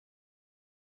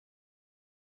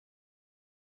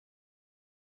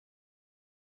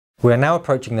We are now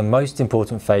approaching the most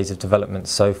important phase of development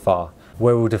so far,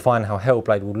 where we'll define how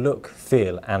Hellblade will look,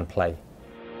 feel and play.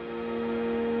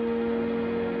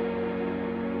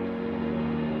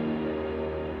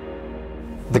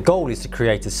 The goal is to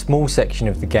create a small section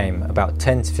of the game, about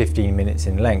 10 to 15 minutes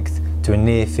in length, to a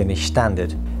near finished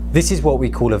standard. This is what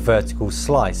we call a vertical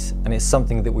slice, and it's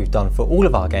something that we've done for all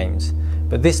of our games,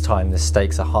 but this time the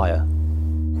stakes are higher.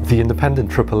 The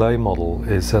independent AAA model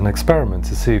is an experiment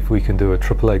to see if we can do a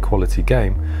AAA quality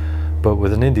game, but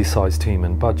with an indie-sized team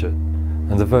and budget.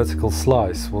 And the vertical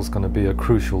slice was going to be a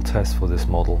crucial test for this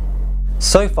model.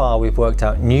 So far we've worked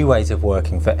out new ways of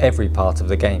working for every part of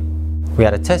the game. We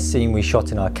had a test scene we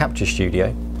shot in our capture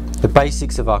studio, the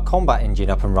basics of our combat engine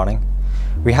up and running.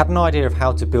 We had an idea of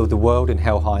how to build the world in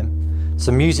Helheim,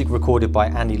 some music recorded by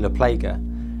Andy LaPlaga,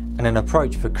 and an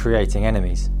approach for creating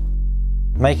enemies.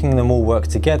 Making them all work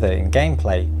together in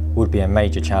gameplay would be a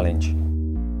major challenge.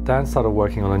 Dan started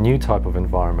working on a new type of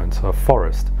environment, a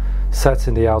forest, set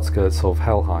in the outskirts of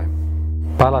Helheim.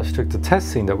 Balázs took the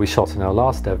test scene that we shot in our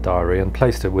last dev diary and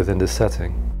placed it within this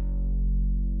setting.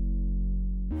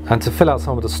 And to fill out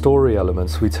some of the story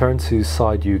elements, we turned to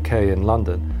Side UK in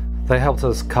London. They helped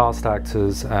us cast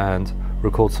actors and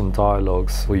record some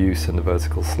dialogues for use in the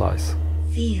vertical slice.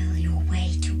 Feel your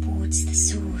way towards the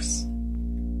source.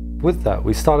 With that,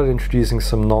 we started introducing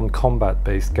some non-combat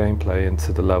based gameplay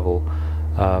into the level,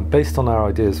 based on our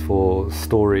ideas for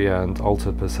story and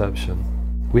altered perception.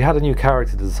 We had a new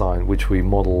character design which we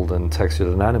modelled and textured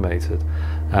and animated,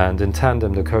 and in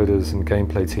tandem the coders and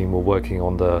gameplay team were working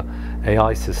on the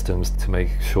AI systems to make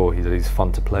sure that he's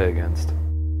fun to play against.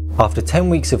 After 10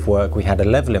 weeks of work, we had a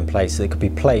level in place that could be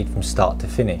played from start to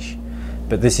finish,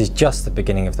 but this is just the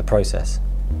beginning of the process.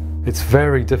 It's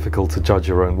very difficult to judge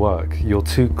your own work. You're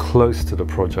too close to the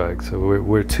project.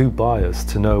 We're too biased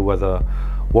to know whether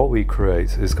what we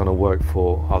create is going to work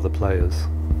for other players.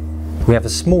 We have a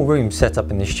small room set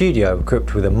up in the studio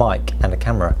equipped with a mic and a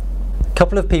camera. A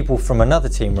couple of people from another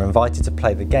team were invited to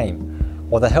play the game,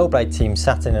 while the Hellblade team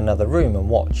sat in another room and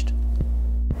watched.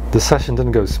 The session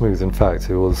didn't go smooth. In fact,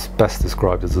 it was best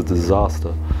described as a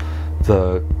disaster.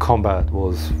 The combat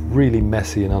was really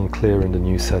messy and unclear in the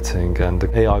new setting, and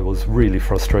the AI was really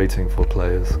frustrating for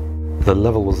players. The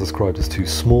level was described as too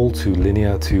small, too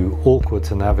linear, too awkward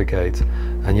to navigate,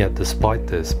 and yet despite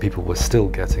this, people were still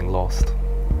getting lost.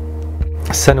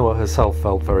 Senua herself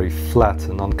felt very flat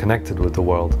and unconnected with the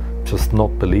world, just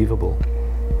not believable.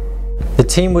 The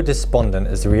team were despondent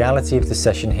as the reality of the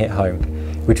session hit home.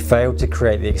 We'd failed to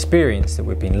create the experience that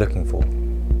we'd been looking for.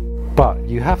 But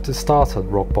you have to start at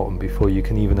rock bottom before you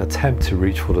can even attempt to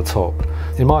reach for the top.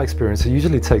 In my experience, it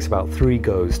usually takes about 3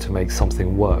 goes to make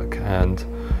something work and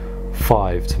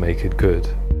 5 to make it good.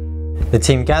 The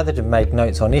team gathered and made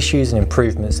notes on issues and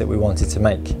improvements that we wanted to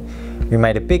make. We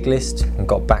made a big list and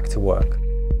got back to work.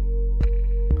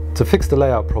 To fix the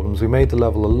layout problems, we made the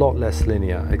level a lot less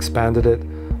linear, expanded it,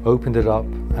 opened it up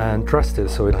and dressed it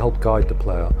so it helped guide the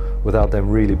player without them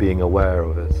really being aware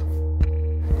of it.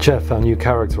 Jeff, our new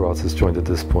character artist, joined at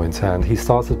this point, and he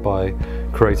started by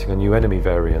creating a new enemy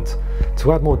variant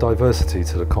to add more diversity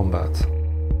to the combat.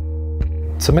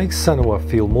 To make Senua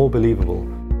feel more believable,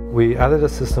 we added a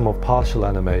system of partial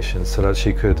animation so that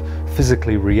she could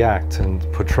physically react and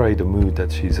portray the mood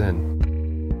that she's in.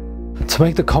 To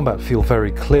make the combat feel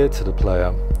very clear to the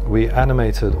player, we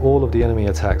animated all of the enemy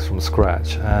attacks from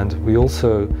scratch, and we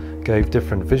also gave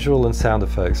different visual and sound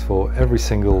effects for every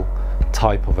single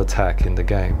type of attack in the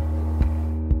game.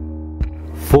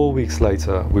 4 weeks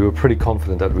later, we were pretty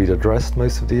confident that we'd addressed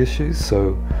most of the issues,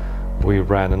 so we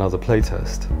ran another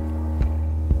playtest.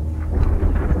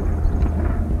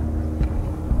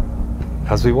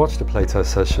 As we watched the playtest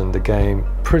session, the game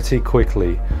pretty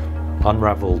quickly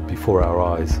unraveled before our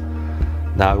eyes.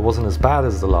 Now, it wasn't as bad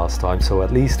as the last time, so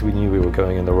at least we knew we were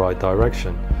going in the right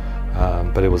direction,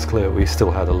 but it was clear we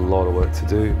still had a lot of work to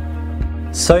do.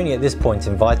 Sony at this point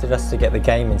invited us to get the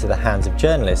game into the hands of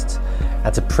journalists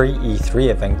at a pre-E3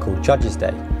 event called Judges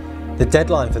Day. The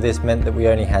deadline for this meant that we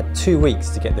only had 2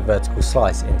 weeks to get the vertical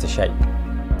slice into shape.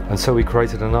 And so we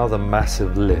created another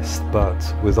massive list,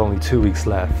 but with only 2 weeks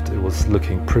left, it was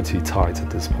looking pretty tight at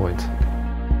this point.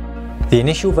 The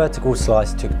initial vertical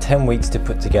slice took 10 weeks to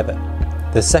put together.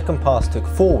 The second pass took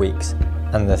 4 weeks,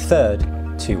 and the third,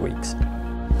 2 weeks.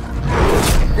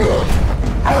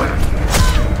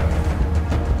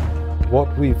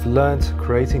 What we've learned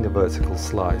creating the vertical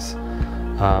slice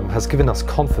has given us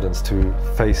confidence to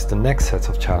face the next set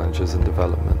of challenges in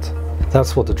development.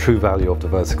 That's what the true value of the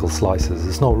vertical slice is.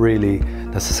 It's not really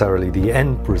necessarily the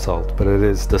end result, but it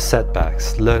is the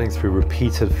setbacks, learning through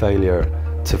repeated failure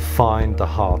to find the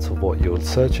heart of what you're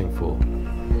searching for.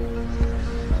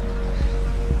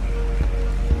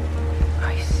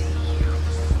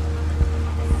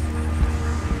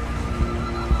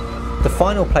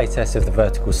 final playtest of the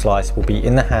vertical slice will be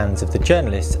in the hands of the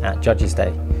journalists at Judges Day.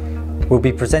 We'll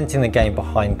be presenting the game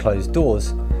behind closed doors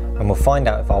and we'll find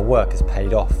out if our work has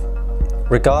paid off.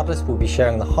 Regardless, we'll be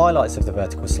sharing the highlights of the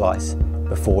vertical slice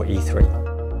before E3.